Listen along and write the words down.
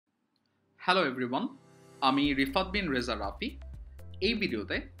Hello everyone, আমি রিফাত বিন রেজা রাফি। এই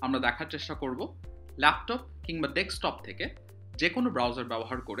ভিডিওতে আমরা দেখার চেষ্টা করব ল্যাপটপ কিংবা ডেস্কটপ থেকে যে কোনো ব্রাউজার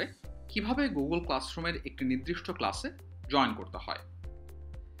ব্যবহার করে কিভাবে গুগল ক্লাসরুমের একটি নির্দিষ্ট ক্লাসে জয়েন করতে হয়।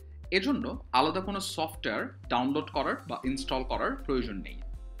 এজন্য আলাদা কোনো সফটওয়্যার ডাউনলোড করার বা ইনস্টল করার প্রয়োজন নেই।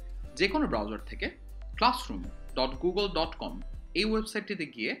 যে কোনো ব্রাউজার থেকে classroom.google.com এই ওয়েবসাইটটিতে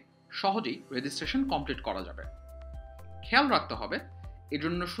গিয়ে সহজেই রেজিস্ট্রেশন কমপ্লিট করা যাবে। খেয়াল রাখতে হবে,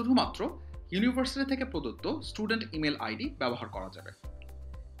 এজন্য শুধুমাত্র ইউনিভার্সিটি থেকে প্রদত্ত স্টুডেন্ট ইমেল আইডি ব্যবহার করা যাবে।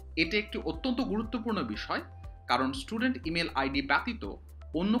 এটি একটি অত্যন্ত গুরুত্বপূর্ণ বিষয়, কারণ স্টুডেন্ট ইমেল আইডি ব্যতীত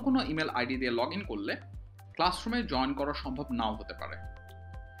অন্য কোনো ইমেল আইডি দিয়ে লগ ইন করলে ক্লাসরুমে জয়েন করা সম্ভব নাও হতে পারে।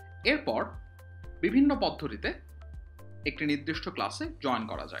 এরপর বিভিন্ন পদ্ধতিতে একটি নির্দিষ্ট ক্লাসে জয়েন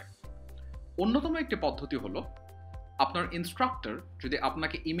করা যায়। অন্যতম একটি পদ্ধতি হলো আপনার ইনস্ট্রাক্টর যদি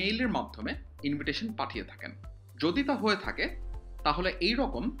আপনাকে ইমেইলের মাধ্যমে ইনভিটেশন পাঠিয়ে থাকেন। যদি তা হয়ে থাকে তাহলে এই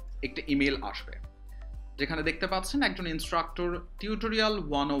রকম একটি ইমেল আসবে, যেখানে দেখতে পাচ্ছেন একজন ইনস্ট্রাক্টর টিউটোরিয়াল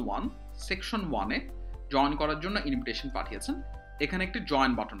 101 সেকশন 1-এ জয়েন করার জন্য ইনভিটেশন পাঠিয়েছেন। এখানে একটি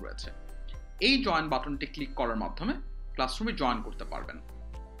জয়েন বাটন রয়েছে। এই জয়েন বাটনটি ক্লিক করার মাধ্যমে ক্লাসরুমে জয়েন করতে পারবেন।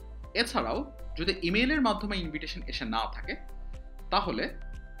 এছাড়াও যদি ইমেইলের মাধ্যমে ইনভিটেশন এসে না থাকে তাহলে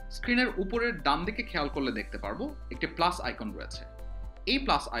স্ক্রিনের উপরের ডান দিকে খেয়াল করলে দেখতে পারবো একটি প্লাস আইকন রয়েছে। এই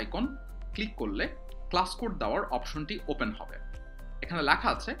প্লাস আইকন ক্লিক করলে ক্লাস কোড দেওয়ার অপশনটি ওপেন হবে। এখানে লেখা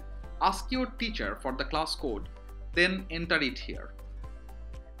আছে ask your teacher for the class code, then enter it here.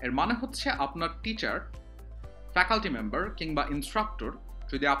 এর মানে হচ্ছে আপনার টিচার, ফ্যাকাল্টি মেম্বার কিংবা ইনস্ট্রাক্টর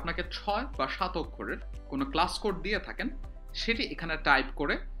যদি আপনাকে 6 বা 7 অক্ষরের কোনো ক্লাস কোড দিয়ে থাকেন, সেটি এখানে টাইপ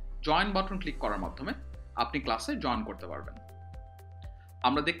করে জয়েন বাটন ক্লিক করার মাধ্যমে আপনি ক্লাসে জয়েন করতে পারবেন।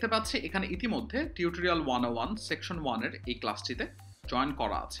 আমরা দেখতে পাচ্ছি এখানে ইতিমধ্যে টিউটোরিয়াল 101 সেকশন 1-এর এই ক্লাসটিতে জয়েন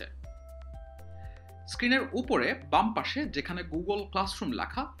করা আছে। স্ক্রিনের উপরে বাম পাশে যেখানে গুগল ক্লাসরুম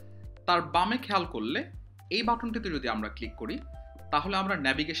লেখা, তার বামে খেয়াল করলে এই বাটনটিতে যদি আমরা ক্লিক করি তাহলে আমরা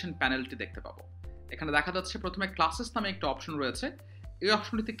ন্যাভিগেশন প্যানেলটি দেখতে পাবো। এখানে দেখা যাচ্ছে প্রথমে ক্লাসেস নামে একটা অপশন রয়েছে। এই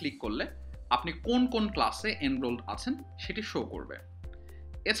অপশনটিতে ক্লিক করলে আপনি কোন কোন ক্লাসে এনরোলড আছেন সেটি শো করবে।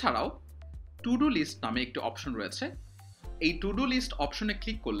 এছাড়াও টু ডু লিস্ট নামে একটি অপশন রয়েছে। এই টু ডু লিস্ট অপশনে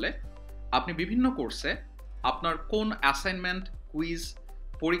ক্লিক করলে আপনি বিভিন্ন কোর্সে আপনার কোন অ্যাসাইনমেন্ট, কুইজ,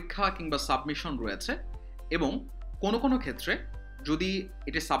 পরীক্ষা কিংবা সাবমিশন রয়েছে এবং কোনো কোনো ক্ষেত্রে যদি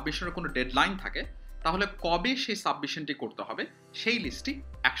এটি সাবমিশনের কোনো ডেডলাইন থাকে তাহলে কবে সেই সাবমিশনটি করতে হবে সেই লিস্টটি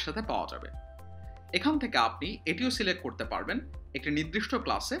একসাথে পাওয়া যাবে। এখান থেকে আপনি এটিও সিলেক্ট করতে পারবেন একটি নির্দিষ্ট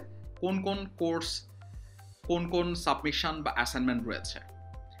ক্লাসে কোন কোন কোর্স, কোন কোন সাবমিশন বা অ্যাসাইনমেন্ট রয়েছে।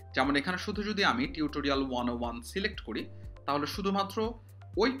 যেমন এখানে শুধু যদি আমি টিউটোরিয়াল 101 সিলেক্ট করি তাহলে শুধুমাত্র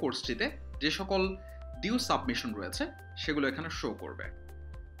ওই কোর্সটিতে যে সকল ডিউ সাবমিশন রয়েছে সেগুলো এখানে শো করবে।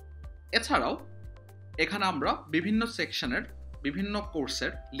 এছাড়াও এখানে আমরা বিভিন্ন সেকশনের বিভিন্ন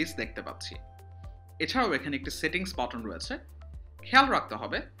কোর্সের লিস্ট দেখতে পাচ্ছি। এছাড়াও এখানে একটি সেটিংস বাটন রয়েছে। খেয়াল রাখতে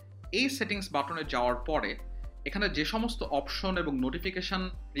হবে এই সেটিংস বাটনে যাওয়ার পরে এখানে যে সমস্ত অপশন এবং নোটিফিকেশন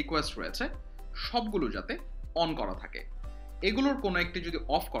রিকোয়েস্ট রয়েছে সবগুলো যাতে অন করা থাকে। এগুলোর কোনো একটি যদি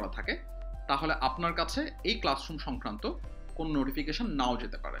অফ করা থাকে তাহলে আপনার কাছে এই ক্লাসরুম সংক্রান্ত কোনো নোটিফিকেশন নাও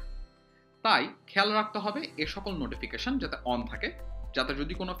যেতে পারে। তাই খেয়াল রাখতে হবে এ সকল নোটিফিকেশন যাতে অন থাকে, যাতে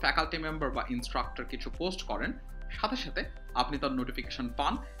যদি কোনো ফ্যাকাল্টি মেম্বার বা ইনস্ট্রাক্টর কিছু পোস্ট করেন সাথে সাথে আপনি তার নোটিফিকেশন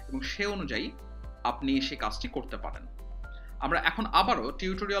পান এবং সে অনুযায়ী আপনি সেই কাজটি করতে পারেন। আমরা এখন আবারও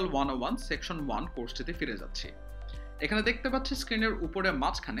টিউটোরিয়াল 101 সেকশন 1 কোর্সটিতে ফিরে যাচ্ছি। এখানে দেখতে পাচ্ছি স্ক্রিনের উপরে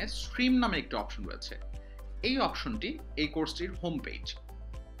মাঝখানে স্ট্রিম নামে একটি অপশন রয়েছে। এই অপশনটি এই কোর্সটির হোম পেজ।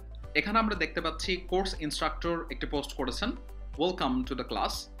 এখানে আমরা দেখতে পাচ্ছি কোর্স ইনস্ট্রাক্টর একটি পোস্ট করেছেন, ওয়েলকাম টু দ্য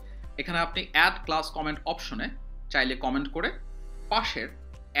ক্লাস। এখানে আপনি অ্যাড ক্লাস কমেন্ট অপশনে চাইলে কমেন্ট করে পাশের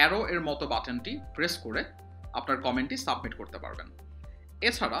অ্যারো এর মতো বাটনটি প্রেস করে আপনার কমেন্টটি সাবমিট করতে পারবেন।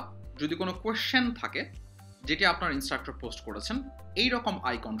 এছাড়া যদি কোনো কোয়েশ্চেন থাকে যেটি আপনার ইনস্ট্রাক্টর পোস্ট করেছেন এই রকম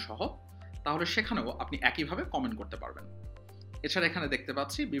আইকন সহ, তাহলে সেখানেও আপনি একইভাবে কমেন্ট করতে পারবেন। এছাড়া এখানে দেখতে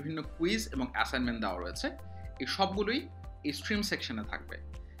পাচ্ছি বিভিন্ন কুইজ এবং অ্যাসাইনমেন্ট দেওয়া রয়েছে। এই সবগুলোই এই স্ট্রিম সেকশনে থাকবে।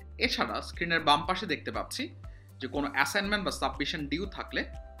 এছাড়া স্ক্রিনের বাম পাশে দেখতে পাচ্ছি যে কোনো অ্যাসাইনমেন্ট বা সাবমিশন ডিউ থাকলে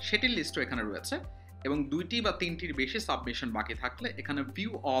সেটির লিস্টও এখানে রয়েছে এবং 2টি বা 3টির বেশি সাবমিশন বাকি থাকলে এখানে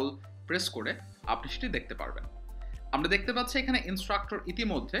ভিউ অল প্রেস করে আপনি সেটি দেখতে পারবেন। আমরা দেখতে পাচ্ছি এখানে ইনস্ট্রাক্টর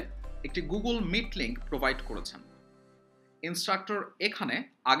ইতিমধ্যে একটি গুগল মিট লিঙ্ক প্রোভাইড করেছেন। ইনস্ট্রাক্টর এখানে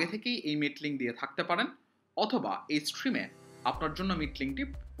আগে থেকেই এই মিট লিঙ্ক দিয়ে থাকতে পারেন অথবা এই স্ট্রিমে আপনার জন্য মিট লিঙ্কটি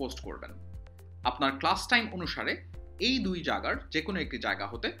পোস্ট করবেন। আপনার ক্লাস টাইম অনুসারে এই দুই জায়গার যে কোনো একটি জায়গা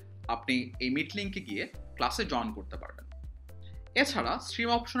হতে আপনি এই মিট লিঙ্কে গিয়ে ক্লাসে জয়েন করতে পারবেন। এছাড়া স্ট্রিম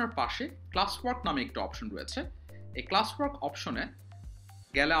অপশনের পাশে ক্লাস ওয়ার্ক নামে একটি অপশন রয়েছে। এই ক্লাস ওয়ার্ক অপশনে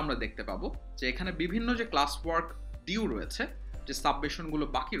গেলে আমরা দেখতে পাবো যে এখানে বিভিন্ন যে ক্লাস ওয়ার্ক ডিউ রয়েছে, যে সাবমিশনগুলো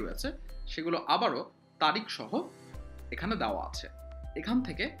বাকি রয়েছে সেগুলো আবারও তারিখ সহ এখানে দেওয়া আছে। এখান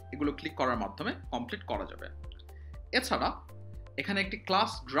থেকে এগুলো ক্লিক করার মাধ্যমে কমপ্লিট করা যাবে। এছাড়া এখানে একটি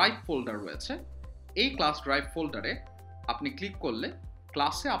ক্লাস ড্রাইভ ফোল্ডার রয়েছে। এই ক্লাস ড্রাইভ ফোল্ডারে আপনি ক্লিক করলে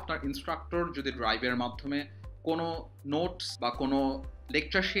ক্লাসে আপনার ইনস্ট্রাক্টর যদি ড্রাইভের মাধ্যমে কোনো নোটস বা কোনো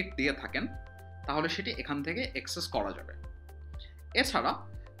লেকচার শিট দিয়ে থাকেন তাহলে সেটি এখান থেকে অ্যাক্সেস করা যাবে। এছাড়া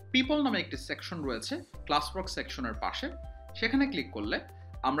পিপল নামে একটি সেকশন রয়েছে ক্লাসওয়ার্ক সেকশনের পাশে। সেখানে ক্লিক করলে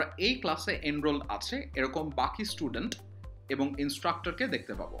আমরা এই ক্লাসে এনরোলড আছে এরকম বাকি স্টুডেন্ট এবং ইনস্ট্রাক্টরকে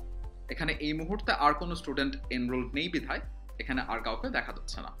দেখতে পাবো। এখানে এই মুহূর্তে আর কোনো স্টুডেন্ট এনরোলড নেই বিধায় এখানে আর কাউকে দেখা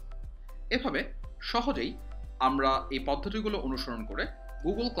যাচ্ছে না। এভাবে সহজেই আমরা এই পদ্ধতিগুলো অনুসরণ করে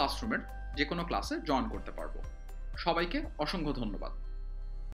গুগল ক্লাসরুমের যে কোনো ক্লাসে জয়েন করতে পারবো। সবাইকে অসংখ্য ধন্যবাদ।